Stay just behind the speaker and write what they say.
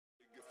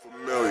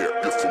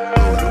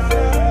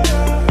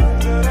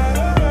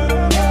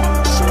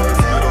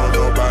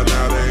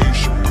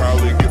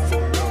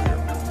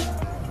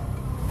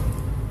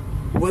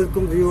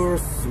Welcome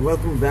viewers,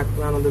 welcome back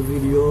to another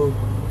video.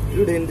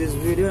 Today in this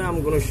video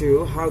I'm gonna show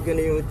you how can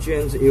you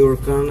change your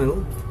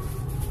kernel,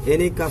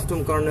 any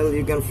custom kernel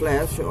you can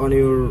flash on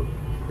your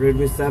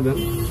Redmi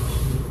 7.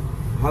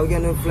 How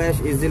can you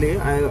flash easily?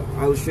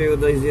 I'll show you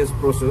the easiest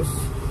process.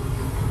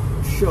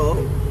 So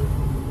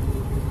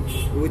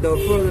without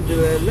further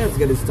delay, let's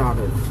get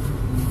started.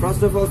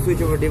 First of all, switch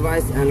your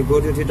device and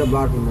go to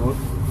TWRP mode.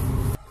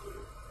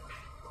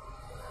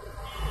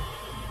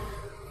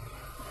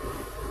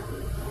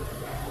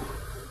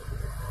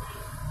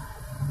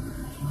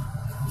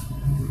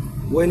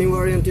 When you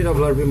are in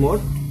TWRP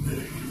mode,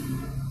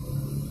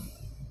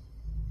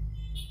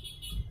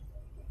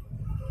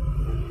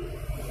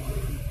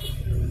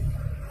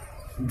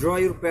 draw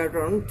your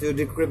pattern to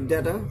decrypt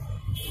data.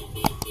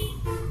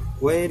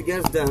 When it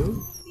gets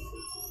done,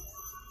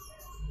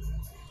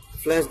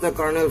 flash the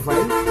kernel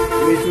file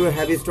which you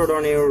have stored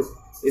on your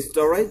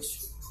storage.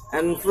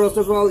 And first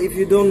of all, if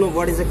you don't know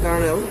what is a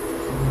kernel,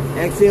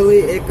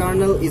 actually a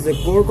kernel is a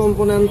core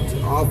component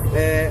of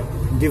a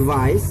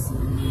device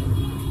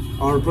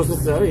or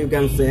processor, you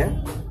can say.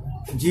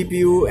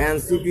 GPU and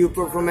CPU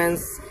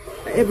performance,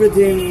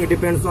 everything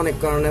depends on a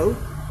kernel.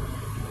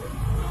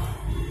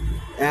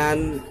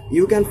 And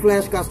you can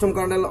flash custom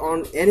kernel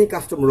on any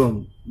custom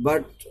ROM,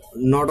 but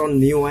not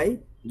on MIUI.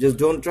 Just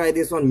don't try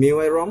this on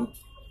MIUI ROM.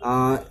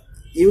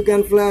 You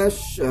can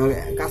flash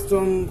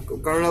custom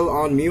kernel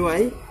on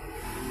MIUI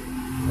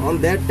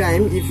on that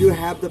time if you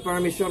have the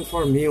permission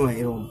for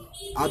MIUI ROM.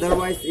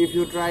 Otherwise, if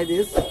you try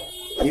this,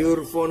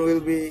 your phone will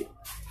be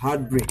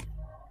heartbreak.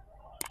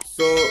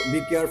 So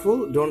be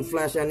careful, don't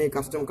flash any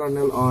custom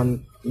kernel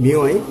on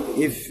MIUI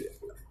if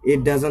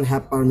it doesn't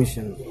have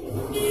permission.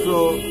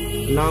 So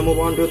now move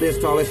on to the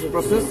installation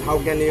process. How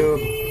can you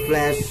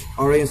flash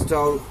or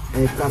install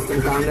a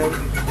custom kernel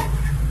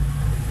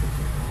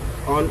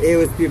on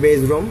AOSP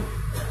based ROM?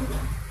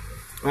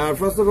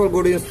 First of all,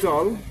 go to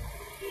install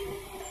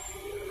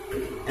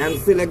and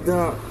select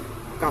the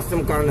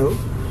custom kernel.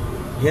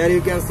 Here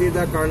you can see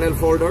the kernel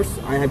folders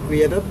I have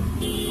created.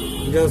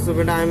 Just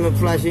when I am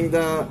flashing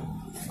the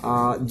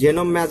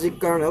Genome Magic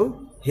kernel,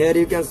 here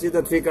you can see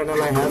the 3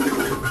 kernel I have,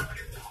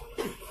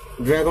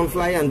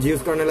 Dragonfly and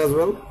Zeus kernel as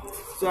well.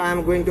 So I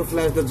am going to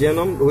flash the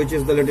Genome, which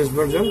is the latest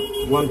version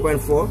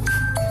 1.4.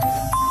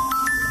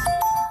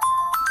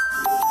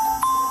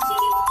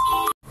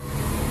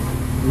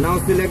 Now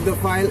select the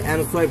file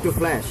and swipe to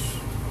flash.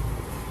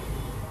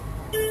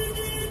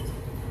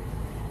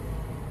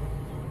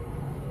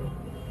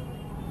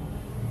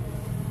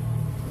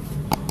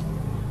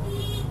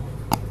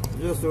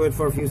 Just wait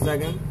for a few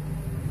seconds.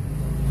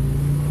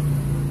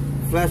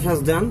 Flash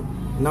has done.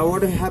 Now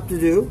what you have to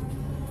do,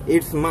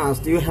 it's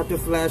must, you have to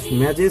flash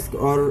Magisk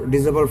or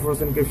disable force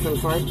encryption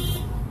file.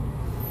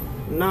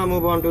 Now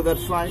move on to that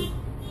file.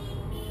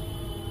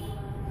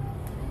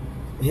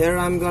 Here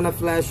I'm gonna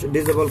flash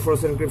disable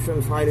force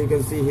encryption file. You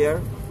can see here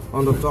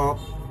on the top,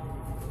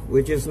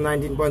 which is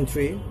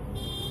 19.3.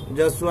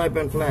 Just swipe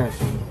and flash.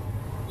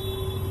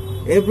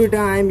 Every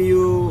time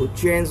you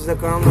change the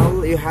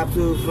kernel, you have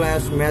to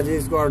flash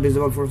Magisk or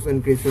disable force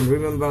encryption.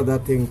 Remember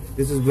that thing.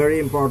 This is very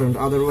important,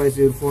 otherwise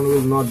your phone will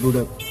not boot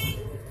up.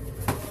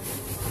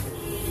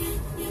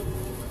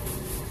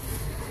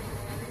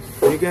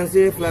 You can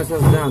see flash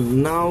has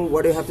done. Now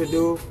what you have to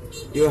do,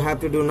 you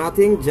have to do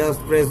nothing, just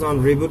press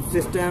on reboot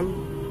system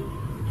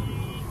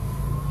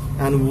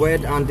and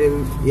wait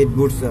until it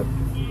boots up.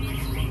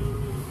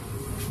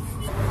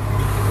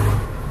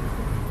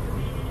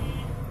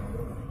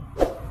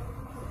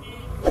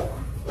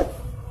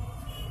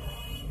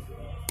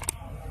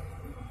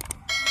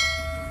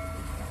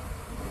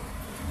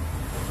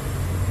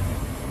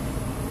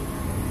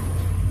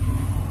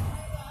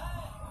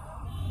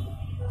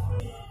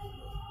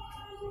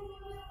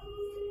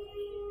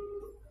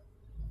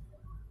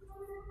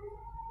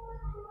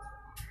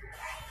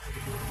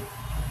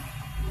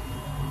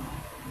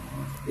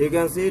 You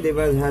can see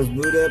device has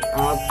booted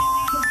up.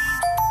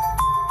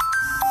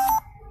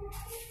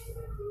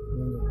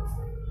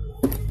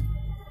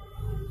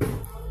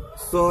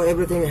 So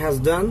everything has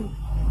done.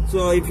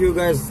 So if you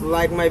guys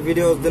like my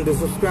videos, then do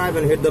subscribe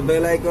and hit the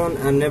bell icon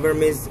and never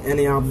miss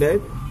any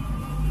update.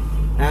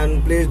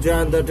 And please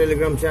join the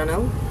Telegram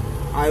channel.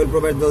 I will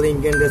provide the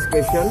link in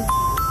description.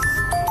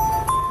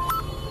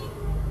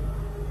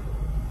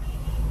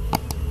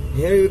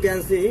 Here you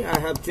can see I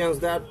have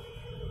changed that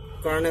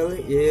kernel.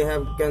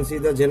 You can see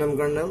the Genome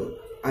kernel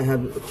I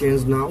have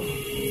changed now.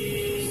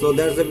 So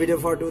that's the video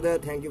for today.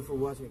 Thank you for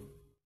watching.